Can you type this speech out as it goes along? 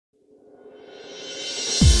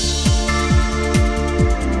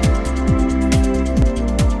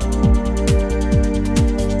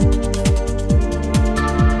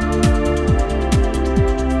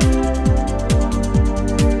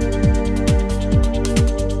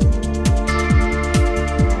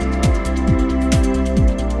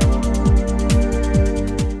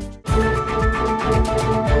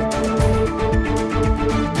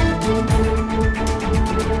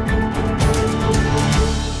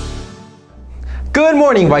Good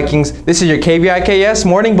morning, Vikings. This is your KVIKS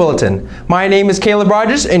Morning Bulletin. My name is Caleb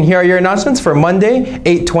Rogers, and here are your announcements for Monday,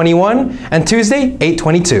 8/21, and Tuesday,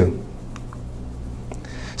 8/22.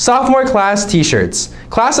 Sophomore Class T-shirts.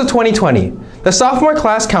 Class of 2020. The Sophomore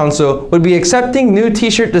Class Council would be accepting new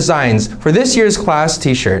T-shirt designs for this year's class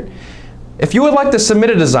T-shirt. If you would like to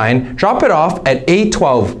submit a design, drop it off at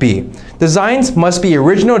A12B. Designs must be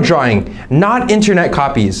original drawing, not internet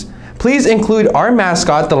copies. Please include our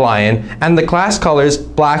mascot, the lion, and the class colors,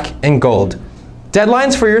 black and gold.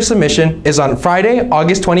 Deadlines for your submission is on Friday,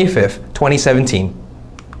 August 25th, 2017.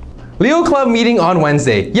 Leo Club meeting on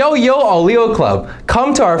Wednesday. Yo, all Leo Club.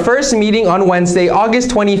 Come to our first meeting on Wednesday, August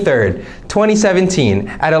 23rd, 2017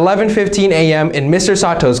 at 11:15 a.m. in Mr.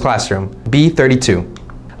 Sato's classroom, B32.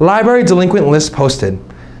 Library delinquent list posted.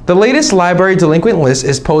 The latest library delinquent list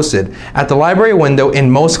is posted at the library window in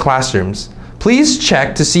most classrooms. Please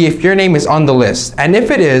check to see if your name is on the list, and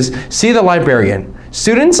if it is, see the librarian.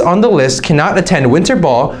 Students on the list cannot attend winter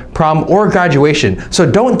ball, prom, or graduation, so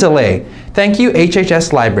don't delay. Thank you,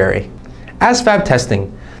 HHS Library. ASVAB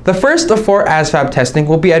testing. The first of 4 ASVAB testing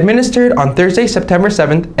will be administered on Thursday, September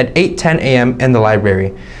 7th at 8:10 a.m. in the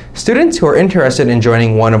library. Students who are interested in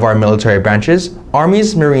joining one of our military branches,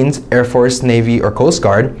 Armies, Marines, Air Force, Navy, or Coast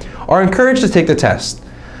Guard, are encouraged to take the test.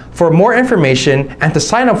 For more information and to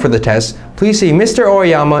sign up for the test, please see Mr.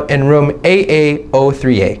 Oyama in room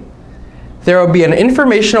AA03A. There will be an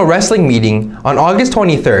informational wrestling meeting on August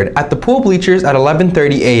 23rd at the pool bleachers at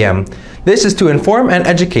 11:30 a.m. This is to inform and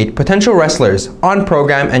educate potential wrestlers on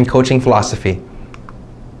program and coaching philosophy.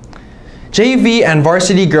 JV and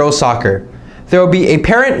varsity girls soccer. There will be a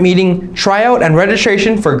parent meeting, tryout, and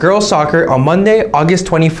registration for girls soccer on Monday, August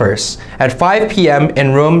 21st at 5 p.m.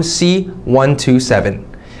 in room C127.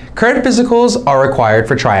 Current physicals are required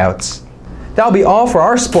for tryouts. That'll be all for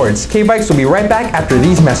our sports. KVIKS will be right back after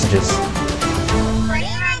these messages.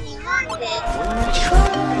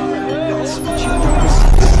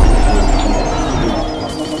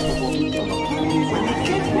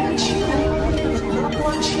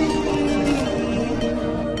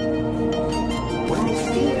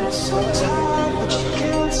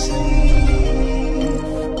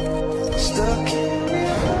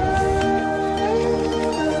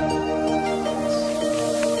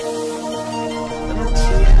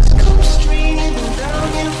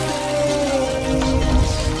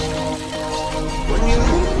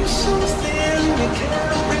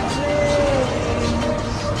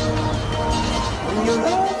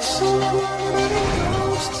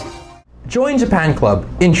 Join Japan Club.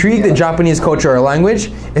 Intrigued in Japanese culture or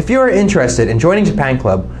language? If you are interested in joining Japan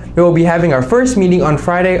Club, we will be having our first meeting on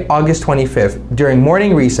Friday, August 25th during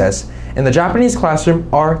morning recess in the Japanese classroom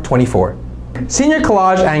R24. Senior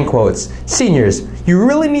collage and quotes. Seniors, you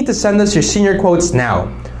really need to send us your senior quotes now.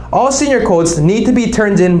 All senior quotes need to be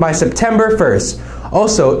turned in by September 1st.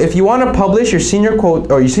 Also, if you want to publish your senior quote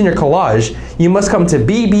or your senior collage, you must come to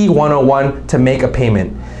BB101 to make a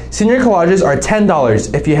payment. Senior collages are $10.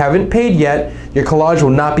 If you haven't paid yet, your collage will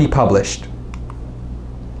not be published.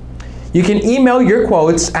 You can email your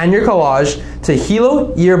quotes and your collage to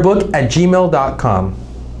hiloyearbook@gmail.com.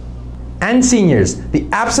 And seniors, the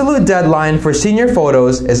absolute deadline for senior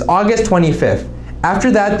photos is August 25th.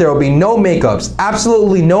 After that, there will be no makeups,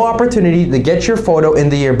 absolutely no opportunity to get your photo in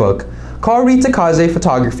the yearbook. Call Rita Kaze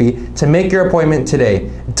Photography to make your appointment today.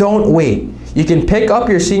 Don't wait. You can pick up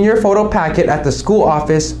your senior photo packet at the school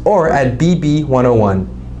office or at BB101.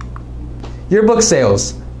 Yearbook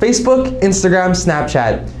sales. Facebook, Instagram,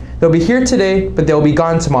 Snapchat. They'll be here today, but they'll be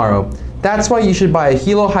gone tomorrow. That's why you should buy a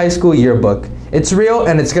Hilo High School yearbook. It's real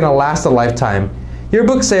and it's gonna last a lifetime.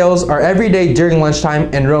 Yearbook sales are every day during lunchtime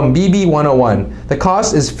in room BB101. The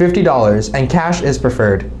cost is $50 and cash is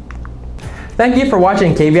preferred. Thank you for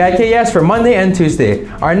watching KVIKS for Monday and Tuesday.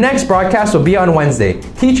 Our next broadcast will be on Wednesday.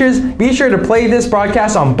 Teachers, be sure to play this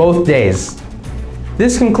broadcast on both days.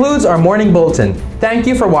 This concludes our morning bulletin. Thank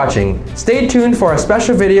you for watching. Stay tuned for a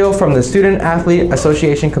special video from the Student Athlete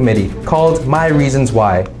Association Committee called My Reasons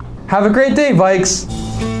Why. Have a great day, Vikes!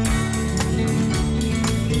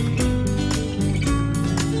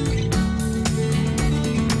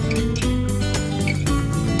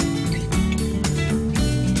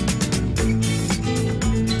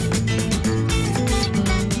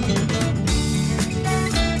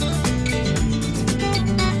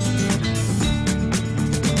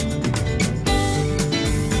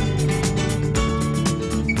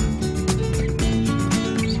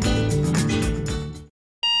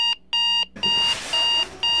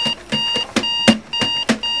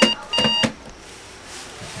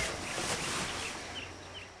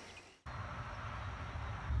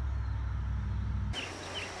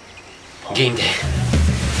 Game day.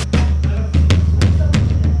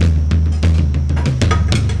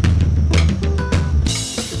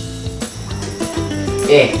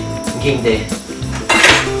 Game day.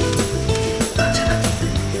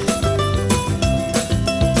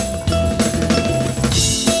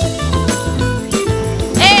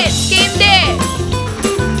 It's game day.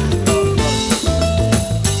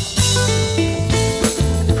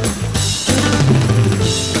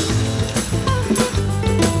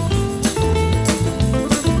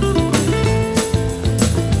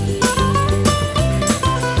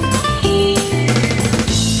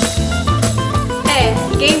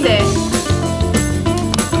 Game day.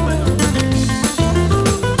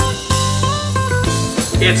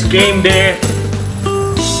 It's game day.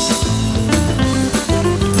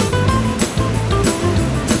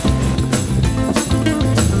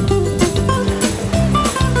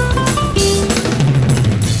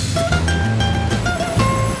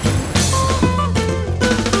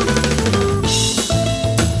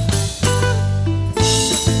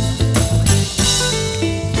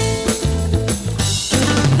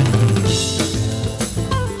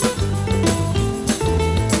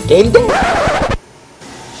 Game day.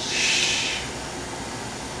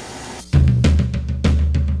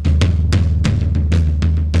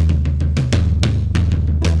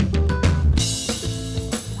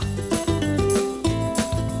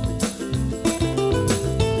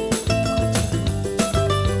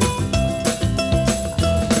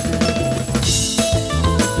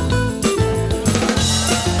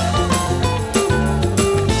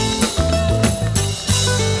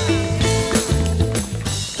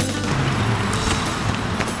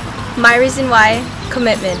 My reason why: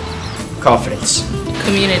 commitment, Confidence.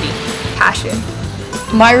 community, passion,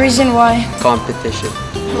 My reason why: Competition.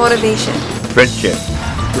 motivation, Friendship.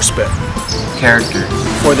 Respect. Character.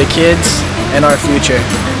 For the kids and our future.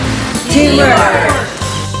 teamwork.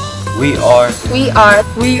 We are. we are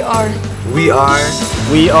We are We are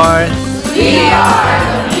We are we are